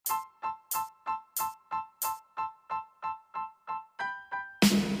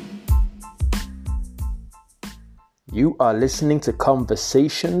You are listening to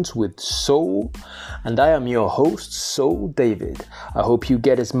Conversations with Soul, and I am your host, Soul David. I hope you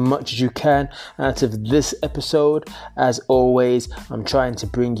get as much as you can out of this episode. As always, I'm trying to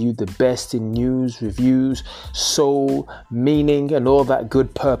bring you the best in news, reviews, soul, meaning, and all that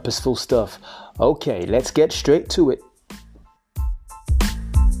good purposeful stuff. Okay, let's get straight to it.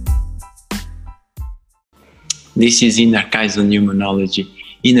 This is Inner Kaizen Numerology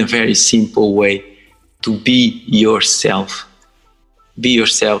in a very simple way. To be yourself. Be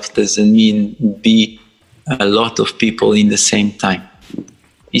yourself doesn't mean be a lot of people in the same time.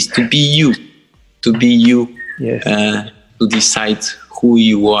 It's to be you. To be you. Yes. To decide who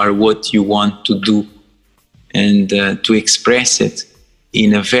you are, what you want to do, and to express it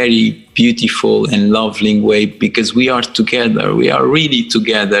in a very beautiful and lovely way, because we are together. We are really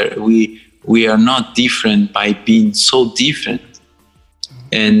together. We are not different by being so different.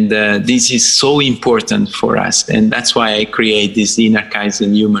 And this is so important for us. And that's why I create this Inner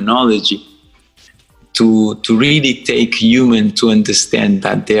Kaizen Numerology, to really take human to understand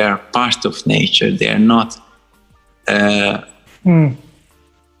that they are part of nature. They are not, they're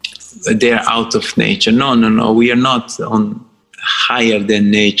out of nature. No. We are not on higher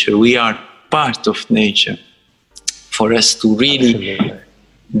than nature. We are part of nature. For us to really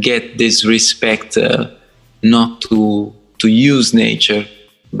get this respect, not to use nature,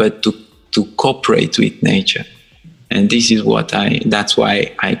 but to cooperate with nature. And this is that's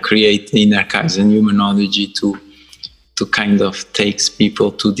why I create the Inner Kaizen Numerology, to kind of takes people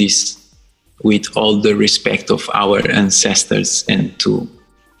to this with all the respect of our ancestors, and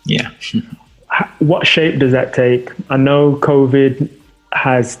What shape does that take? I know COVID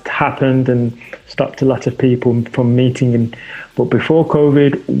has happened and stopped a lot of people from meeting, but before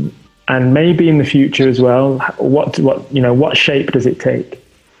COVID, and maybe in the future as well, what shape does it take?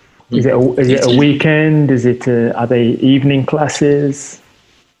 Is it a weekend? Are they evening classes?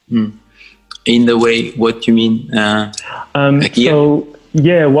 In the way, what you mean? What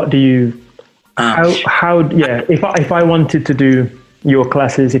do you? If I wanted to do your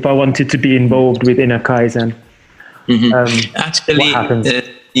classes, if I wanted to be involved with Inner Kaizen, actually, what happens?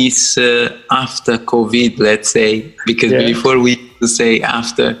 It's after COVID, let's say, because before we used to say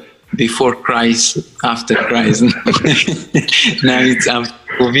before Christ, after Christ. Now it's after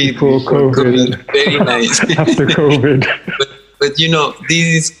COVID. Before COVID. Very nice. After COVID. But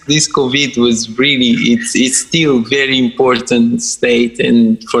this COVID was really, it's still very important state.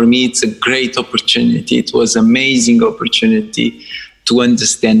 And for me, it's a great opportunity. It was amazing opportunity to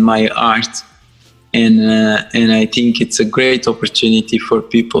understand my art. And I think it's a great opportunity for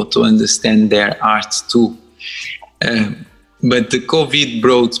people to understand their art too. But the COVID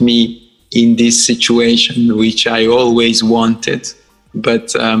brought me in this situation, which I always wanted.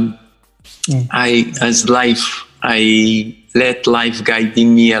 But I let life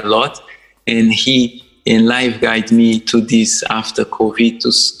guiding me a lot, and life guide me to this after COVID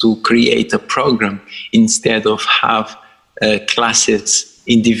to create a program instead of have classes,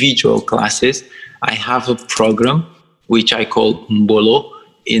 individual classes. I have a program which I call Mbolo.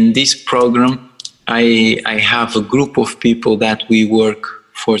 In this program, I have a group of people that we work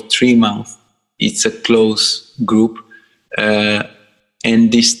for 3 months. It's a close group.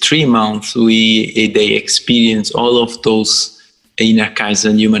 And these 3 months, they experience all of those Inner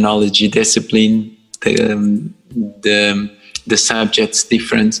Kaizen Numerology discipline, the subjects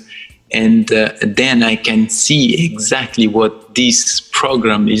different. And then I can see exactly what this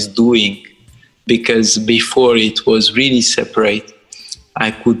program is doing. Because before it was really separate,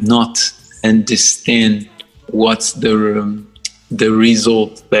 I could not understand what's the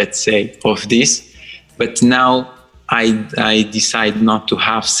result, let's say, of this. But now I decide not to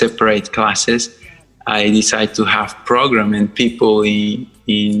have separate classes. I decide to have program, and people they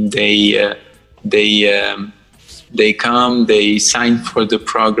come, they sign for the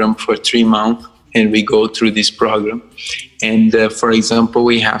program for 3 months, and we go through this program. And for example,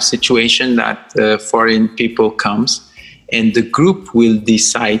 we have situation that foreign people comes, and the group will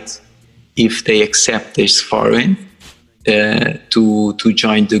decide if they accept this foreign to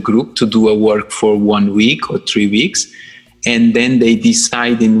join the group, to do a work for 1 week or 3 weeks. And then they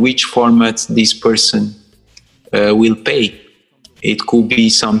decide in which format this person will pay. It could be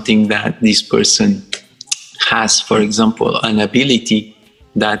something that this person has, for example, an ability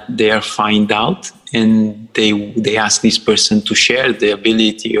that they are find out, and they ask this person to share the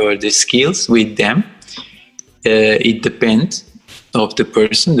ability or the skills with them. It depends of the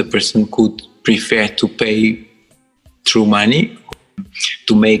person. The person could prefer to pay through money,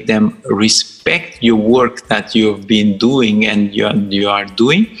 to make them respect your work that you've been doing and you are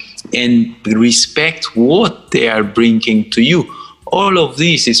doing, and respect what they are bringing to you. All of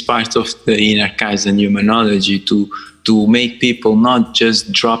this is part of the inner Kaizen humanology, to make people not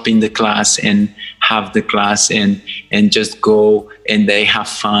just drop in the class and have the class and just go and they have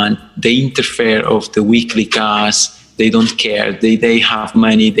fun. They interfere of the weekly class. They don't care. They have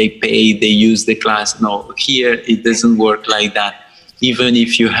money, they pay, they use the class. No, here it doesn't work like that. Even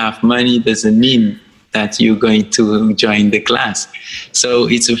if you have money, doesn't mean that you're going to join the class. So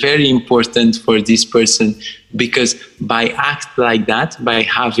it's very important for this person, because by act like that, by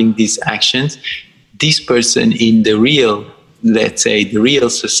having these actions, this person in the real, let's say, the real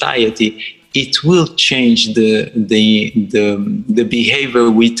society, it will change the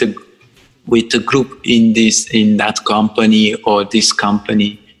behavior with the group in that company or this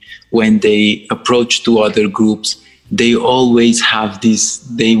company. When they approach to other groups, they always have this,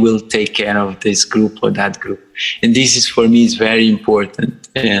 they will take care of this group or that group. And this is, for me, is very important.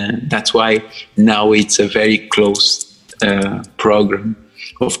 That's why now it's a very close program.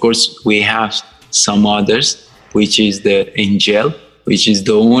 Of course, we have some others, which is the Angel, which is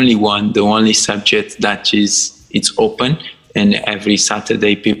the only subject that it's open, and every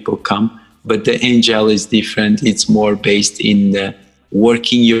Saturday people come. But the Angel is different. It's more based in the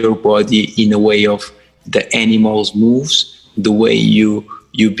working your body in a way of the animals moves, the way you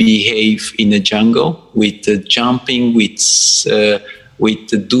behave in the jungle, with the jumping, with the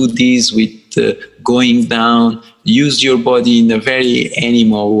do this, with going down. Use your body in a very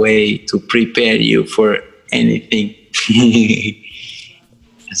animal way to prepare you for anything.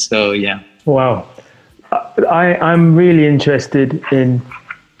 So yeah. Wow, I'm really interested in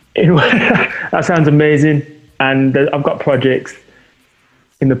that sounds amazing, and I've got projects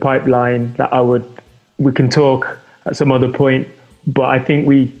in the pipeline that we can talk at some other point, but I think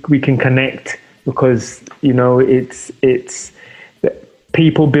we can connect, because it's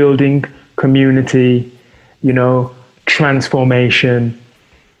people building, community, transformation,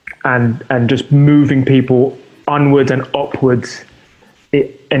 and just moving people onwards and upwards,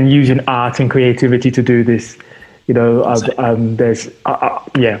 and using art and creativity to do this. I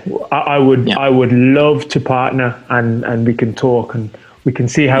would love to partner, and we can talk, and we can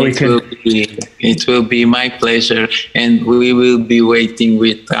see how it will be my pleasure, and we will be waiting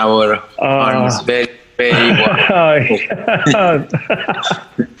with our arms very, very wide.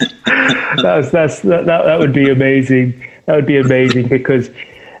 That would be amazing. That would be amazing, because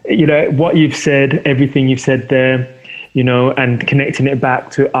what you've said, everything you've said there, and connecting it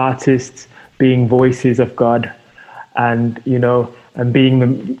back to artists being voices of God, and and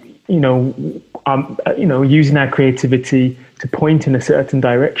being using our creativity to point in a certain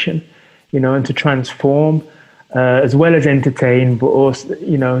direction, and to transform, as well as entertain, but also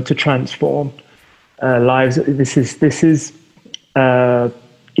to transform lives. This is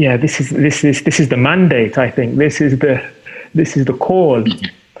the mandate. I think this is the call.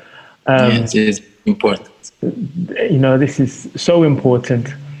 Yes, it's important. This is so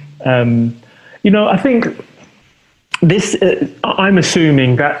important. I think this. I'm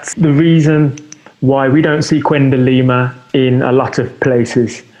assuming that's the reason why we don't see Kwenda Lima in a lot of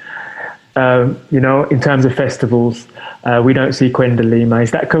places. In terms of festivals, we don't see Kwenda Lima.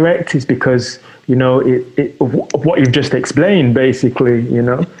 Is that correct? Is because what you've just explained, basically.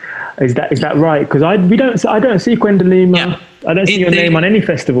 Is that right? Because I don't see Kwenda Lima. Yeah. I don't see your name on any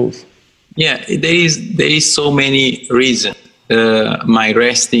festivals. Yeah, there is so many reasons. My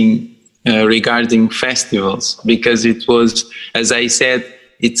resting regarding festivals, because it was, as I said,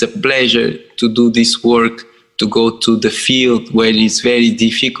 it's a pleasure to do this work, to go to the field where it's very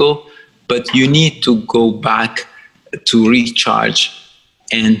difficult, but you need to go back to recharge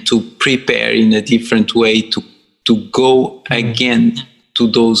and to prepare in a different way to go again to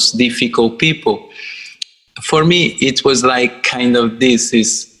those difficult people. For me, it was like kind of this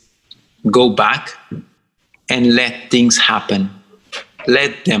is go back and let things happen.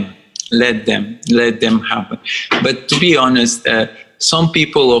 Let them happen. But to be honest, some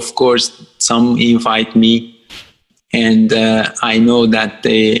people, of course, some invite me, and I know that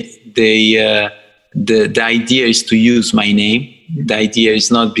the idea is to use my name. The idea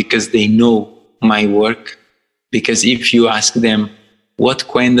is not because they know my work, because if you ask them what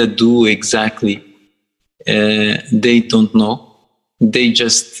Kwenda do exactly, they don't know. They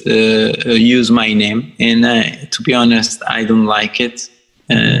just use my name, and to be honest, I don't like it,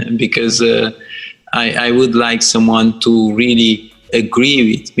 because I would like someone to really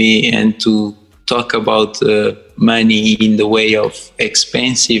agree with me and to talk about money in the way of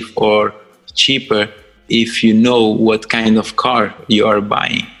expensive or cheaper, if you know what kind of car you are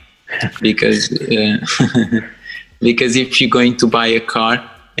buying. Because because if you're going to buy a car,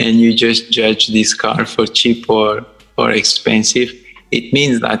 and you just judge this car for cheap or expensive, it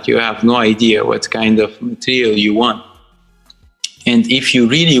means that you have no idea what kind of material you want. And if you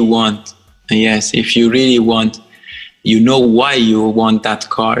really want, you know why you want that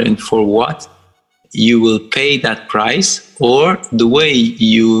car and for what, you will pay that price. Or the way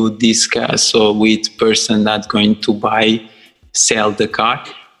you discuss with person that's going to sell the car,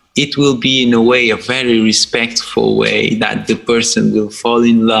 it will be in a way, a very respectful way, that the person will fall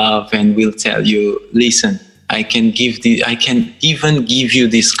in love and will tell you, listen, I can even give you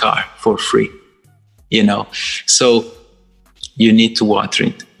this car for free, So you need to water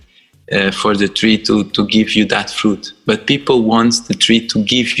it for the tree to give you that fruit. But people want the tree to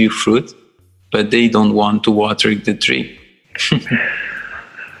give you fruit, but they don't want to water the tree.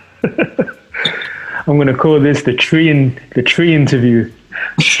 I'm going to call this the tree interview.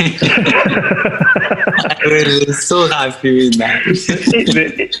 I was so happy with that.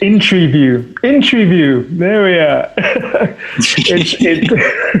 Interview. There we are.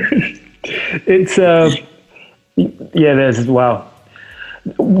 There's wow.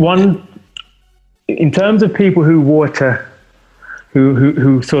 One, in terms of people who water,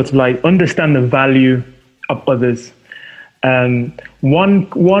 who sort of like understand the value of others.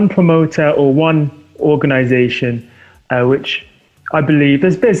 One promoter or one organization, which I believe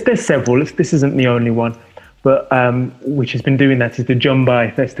there's several. This isn't the only one, but which has been doing that, is the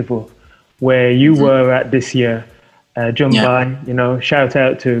Jumbai Festival, where you were at this year. Jumbai, shout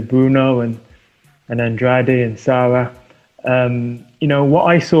out to Bruno and Andrade and Sarah. What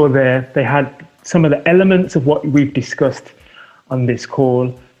I saw there, they had some of the elements of what we've discussed on this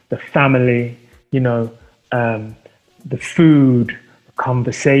call: the family, the food,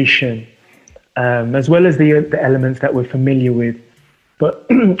 conversation, as well as the elements that we're familiar with. But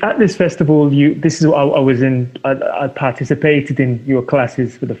at this festival, this is what I was in. I participated in your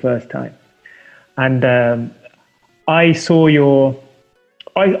classes for the first time, and I saw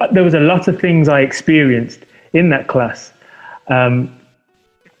there was a lot of things I experienced in that class.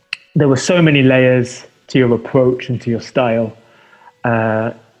 There were so many layers to your approach and to your style.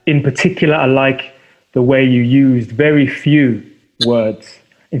 In particular, I like the way you used very few words.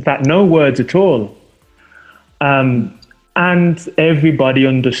 In fact, no words at all. And everybody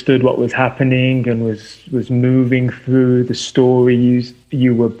understood what was happening and was moving through the story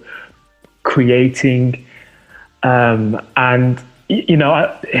you were creating. For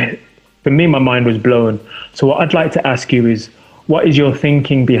me, my mind was blown. So what I'd like to ask you is, what is your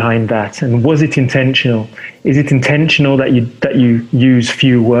thinking behind that? And was it intentional? Is it intentional that you use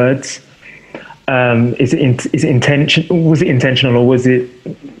few words? Was it intentional, or was it?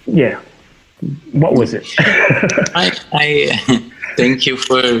 Yeah. What was it? I thank you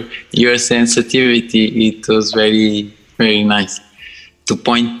for your sensitivity. It was very, very nice to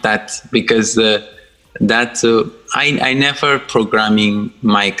point that, because I never programming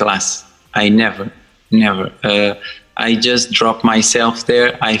my class. I never. I just drop myself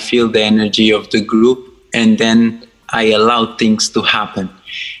there. I feel the energy of the group, and then I allow things to happen.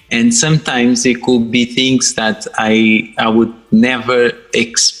 And sometimes it could be things that I would never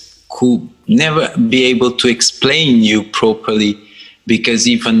be able to explain you properly, because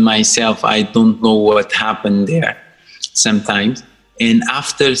even myself, I don't know what happened there sometimes. And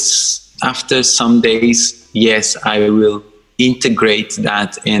after some days, yes, I will integrate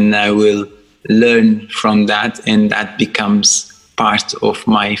that and I will learn from that, and that becomes part of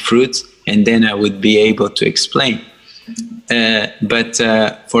my fruit, and then I would be able to explain. But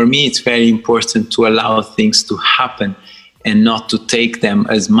for me, it's very important to allow things to happen and not to take them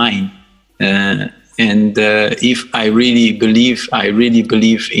as mine. If I really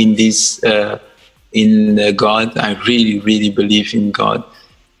believe in this, in God. I really, really believe in God.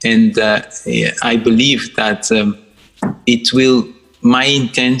 And I believe that it will, my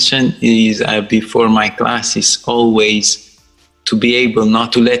intention is before my class is always to be able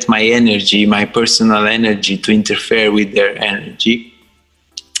not to let my energy, my personal energy, to interfere with their energy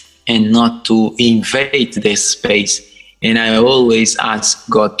and not to invade this space. And I always ask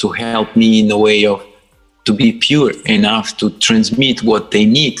God to help me in a way of to be pure enough to transmit what they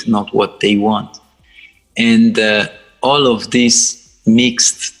need, not what they want. And all of this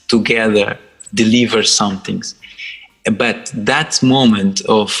mixed together delivers something. But that moment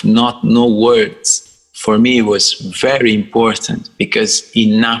of no words, for me, was very important, because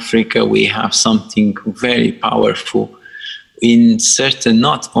in Africa we have something very powerful in certain,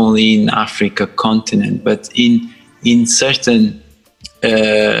 not only in Africa continent, but in certain,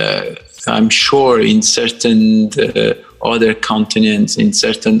 I'm sure in certain other continents, in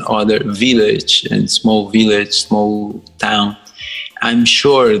certain other village, small town, I'm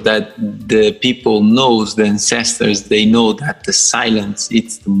sure that the people knows, the ancestors, they know that the silence,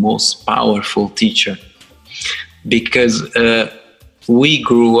 it's the most powerful teacher, because we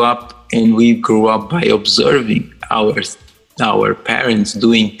grew up by observing our parents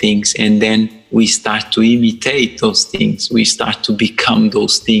doing things, and then we start to imitate those things. We start to become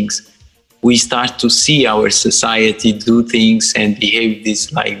those things. We start to see our society do things and behave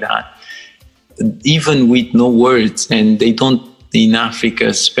this like that, even with no words. And they don't, in Africa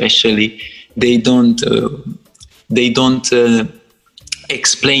especially, they don't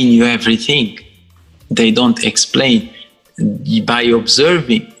explain you everything. They don't explain. By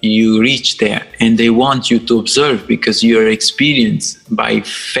observing, you reach there, and they want you to observe, because your experience, by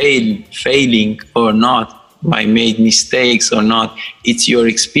failing or not, by made mistakes or not, it's your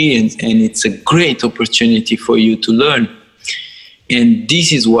experience, and it's a great opportunity for you to learn. And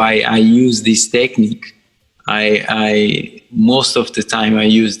this is why I use this technique. I most of the time I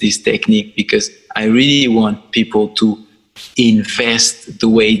use this technique, because I really want people to invest the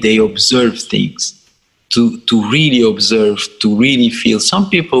way they observe things. To really observe, to really feel. Some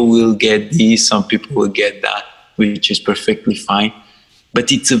people will get this, some people will get that, which is perfectly fine.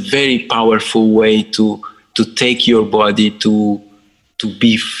 But it's a very powerful way to take your body to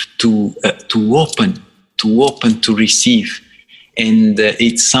open to receive. And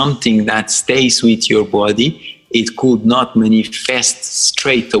it's something that stays with your body. It could not manifest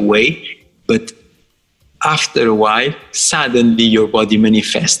straight away, but after a while, suddenly your body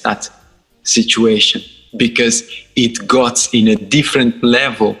manifests that situation, because it got in a different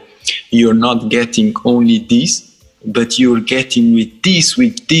level. You're not getting only this, but you're getting with this,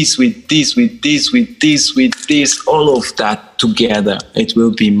 all of that together. It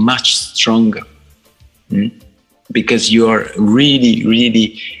will be much stronger, because you're really,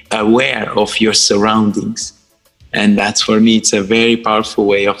 really aware of your surroundings. And that's, for me, it's a very powerful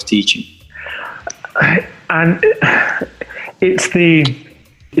way of teaching. And it's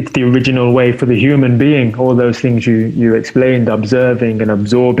the original way for the human being. All those things you explained, observing and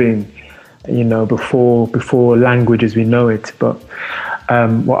absorbing, before language as we know it. But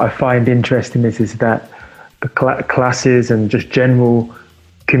what I find interesting is that the classes and just general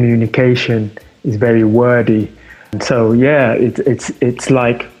communication is very wordy. And so it's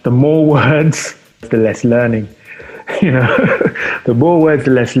like the more words, the less learning. The more words,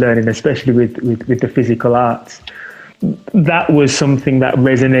 the less learning, especially with the physical arts. That was something that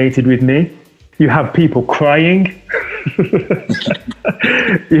resonated with me. You have people crying.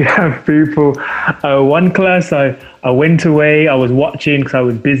 You have people. One class, I went away. I was watching because I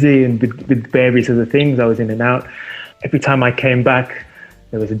was busy and with various other things. I was in and out. Every time I came back,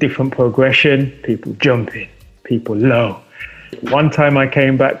 there was a different progression. People jumping, people low. One time I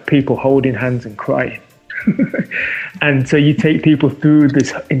came back, people holding hands and crying. And so you take people through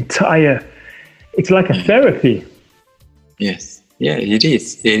this entire. It's like a therapy. Yes, yeah, it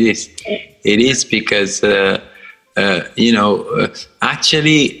is. It is because,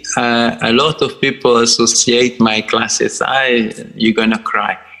 actually, a lot of people associate my classes, you're going to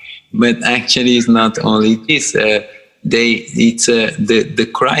cry. But actually, it's not only this. The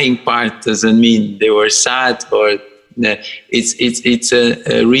crying part doesn't mean they were sad, or it's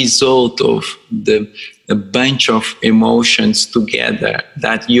a result of a bunch of emotions together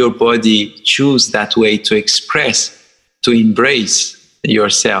that your body choose that way to express, to embrace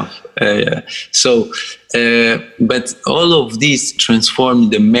yourself. But all of these transform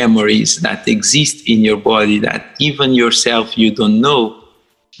the memories that exist in your body that even yourself you don't know.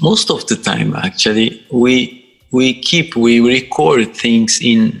 Most of the time, actually, we record things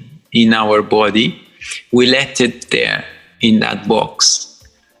in our body. We let it there in that box.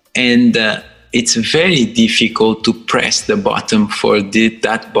 And it's very difficult to press the button for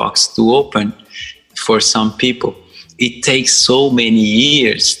that box to open for some people. It takes so many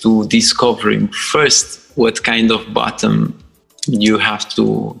years to discovering first what kind of button you have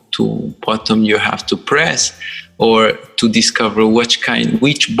to press, or to discover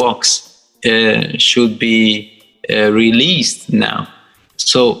which box should be released now.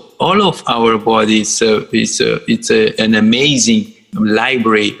 So all of our bodies it's an amazing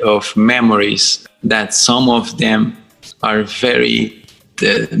library of memories that some of them are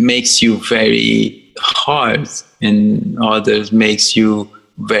makes you very hard, and others makes you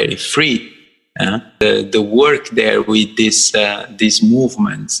very free. The work there with these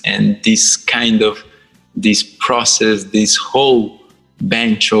movements and this process, this whole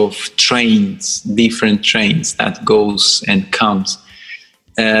bunch of different trains that goes and comes,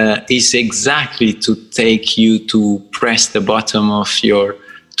 is exactly to take you to press the bottom of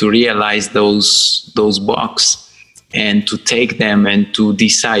to realize those box and to take them and to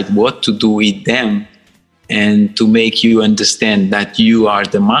decide what to do with them, and to make you understand that you are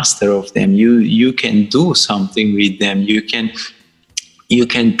the master of them. You can do something with them. You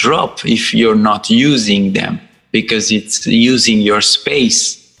can drop if you're not using them, because it's using your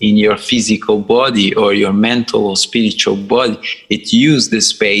space in your physical body or your mental or spiritual body. It uses the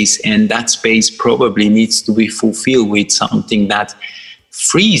space, and that space probably needs to be fulfilled with something that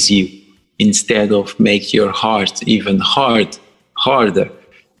frees you instead of make your heart even harder.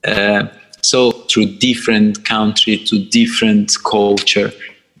 So through different country, to different culture,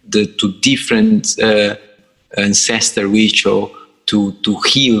 to different ancestor ritual, to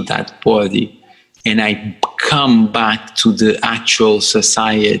heal that body. And I come back to the actual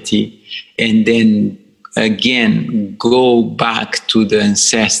society, and then again go back to the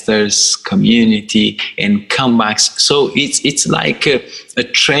ancestors' community and come back. So it's like a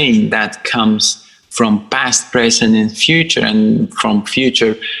train that comes from past, present, and future, and from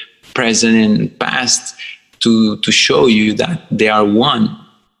future, present, and past, to show you that they are one,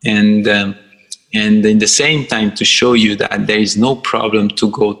 and in the same time to show you that there is no problem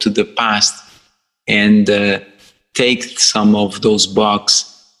to go to the past and take some of those bugs,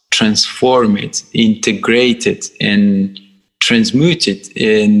 transform it, integrate it, and transmute it,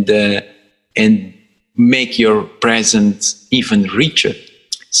 and make your present even richer.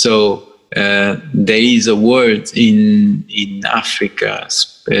 So there is a word in Africa,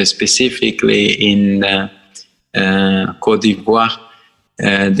 specifically in Côte d'Ivoire,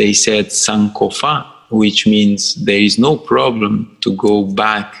 they said Sankofa, which means there is no problem to go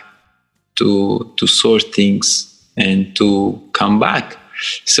back to sort things and to come back.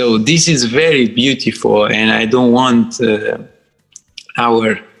 So this is very beautiful, and I don't want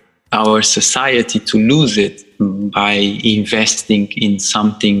our society to lose it by investing in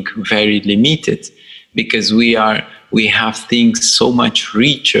something very limited, because we have things so much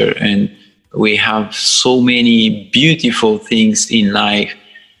richer, and we have so many beautiful things in life,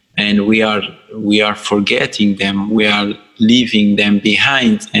 and we are forgetting them. We are leaving them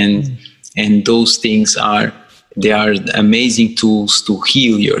behind, and those things they are amazing tools to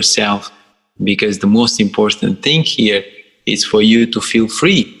heal yourself, because the most important thing here is for you to feel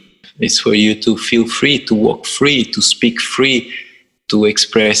free. It's for you to feel free, to walk free, to speak free, to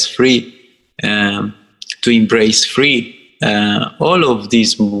express free, to embrace free. All of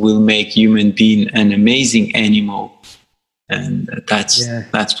this will make human being an amazing animal, and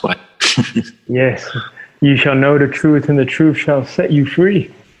that's why. Yes, you shall know the truth, and the truth shall set you free.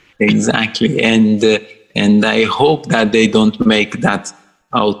 Exactly, and I hope that they don't make that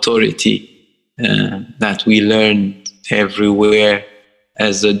authority that we learn everywhere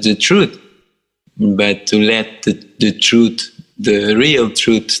as the truth, but to let the truth, the real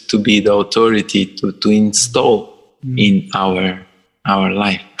truth, to be the authority to install in our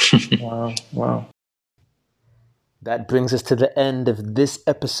life. Wow. That brings us to the end of this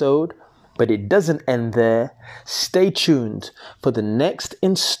episode, but it doesn't end there. Stay tuned for the next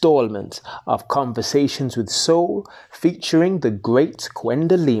installment of Conversations with Soul, featuring the great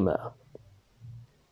Gwenda Lima.